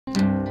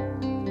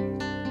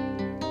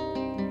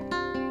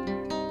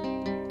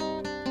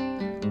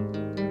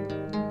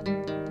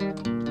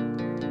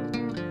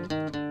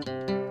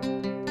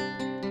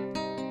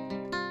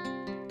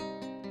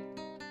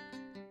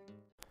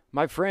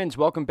My friends,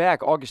 welcome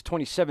back. August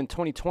 27,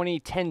 2020,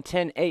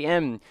 10:10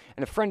 a.m.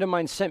 And a friend of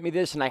mine sent me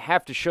this, and I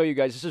have to show you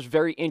guys. This is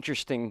very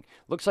interesting.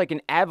 Looks like an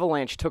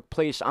avalanche took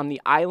place on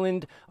the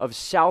island of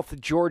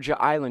South Georgia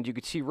Island. You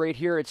can see right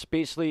here, it's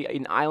basically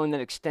an island that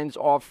extends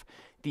off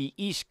the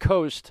east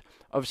coast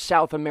of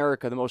South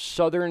America, the most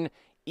southern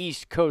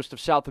east coast of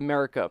South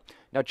America.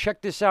 Now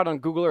check this out on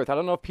Google Earth. I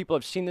don't know if people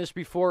have seen this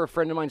before. A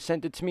friend of mine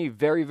sent it to me.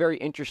 Very, very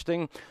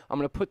interesting. I'm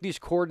going to put these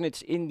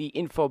coordinates in the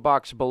info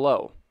box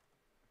below.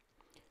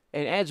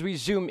 And as we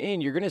zoom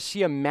in, you're going to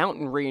see a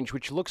mountain range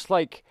which looks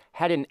like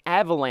had an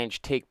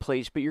avalanche take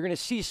place, but you're going to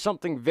see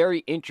something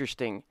very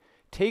interesting.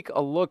 Take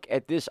a look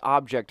at this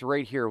object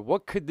right here.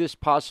 What could this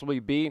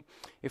possibly be?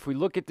 If we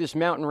look at this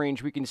mountain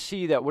range, we can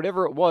see that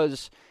whatever it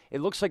was,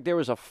 it looks like there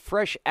was a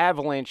fresh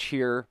avalanche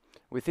here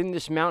within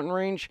this mountain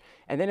range.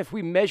 And then if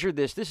we measure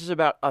this, this is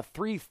about a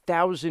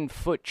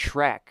 3,000-foot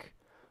track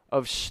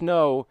of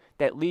snow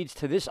that leads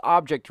to this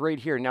object right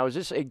here. Now, is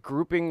this a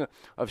grouping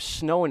of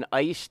snow and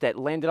ice that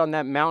landed on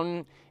that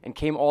mountain and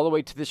came all the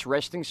way to this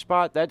resting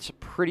spot? That's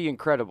pretty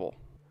incredible.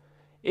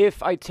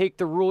 If I take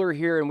the ruler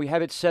here and we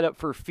have it set up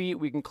for feet,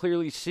 we can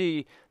clearly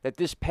see that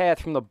this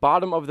path from the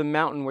bottom of the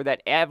mountain where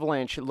that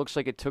avalanche, it looks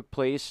like it took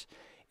place,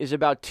 is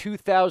about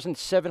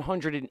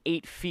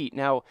 2,708 feet.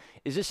 Now,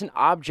 is this an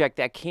object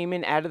that came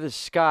in out of the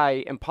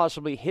sky and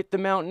possibly hit the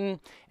mountain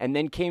and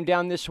then came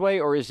down this way,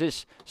 or is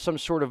this some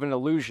sort of an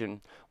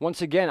illusion?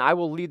 Once again, I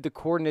will leave the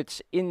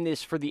coordinates in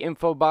this for the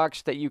info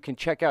box that you can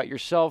check out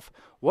yourself.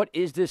 What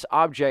is this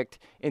object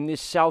in this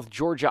South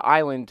Georgia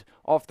island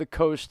off the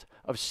coast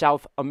of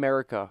South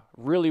America?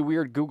 Really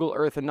weird Google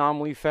Earth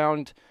anomaly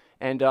found.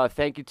 And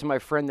thank you to my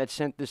friend that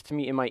sent this to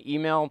me in my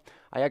email.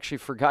 I actually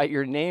forgot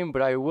your name,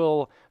 but I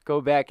will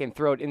go back and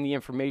throw it in the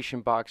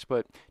information box.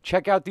 But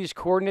check out these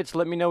coordinates.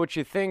 Let me know what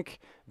you think.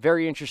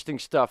 Very interesting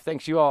stuff.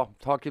 Thanks, you all.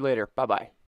 Talk to you later. Bye-bye.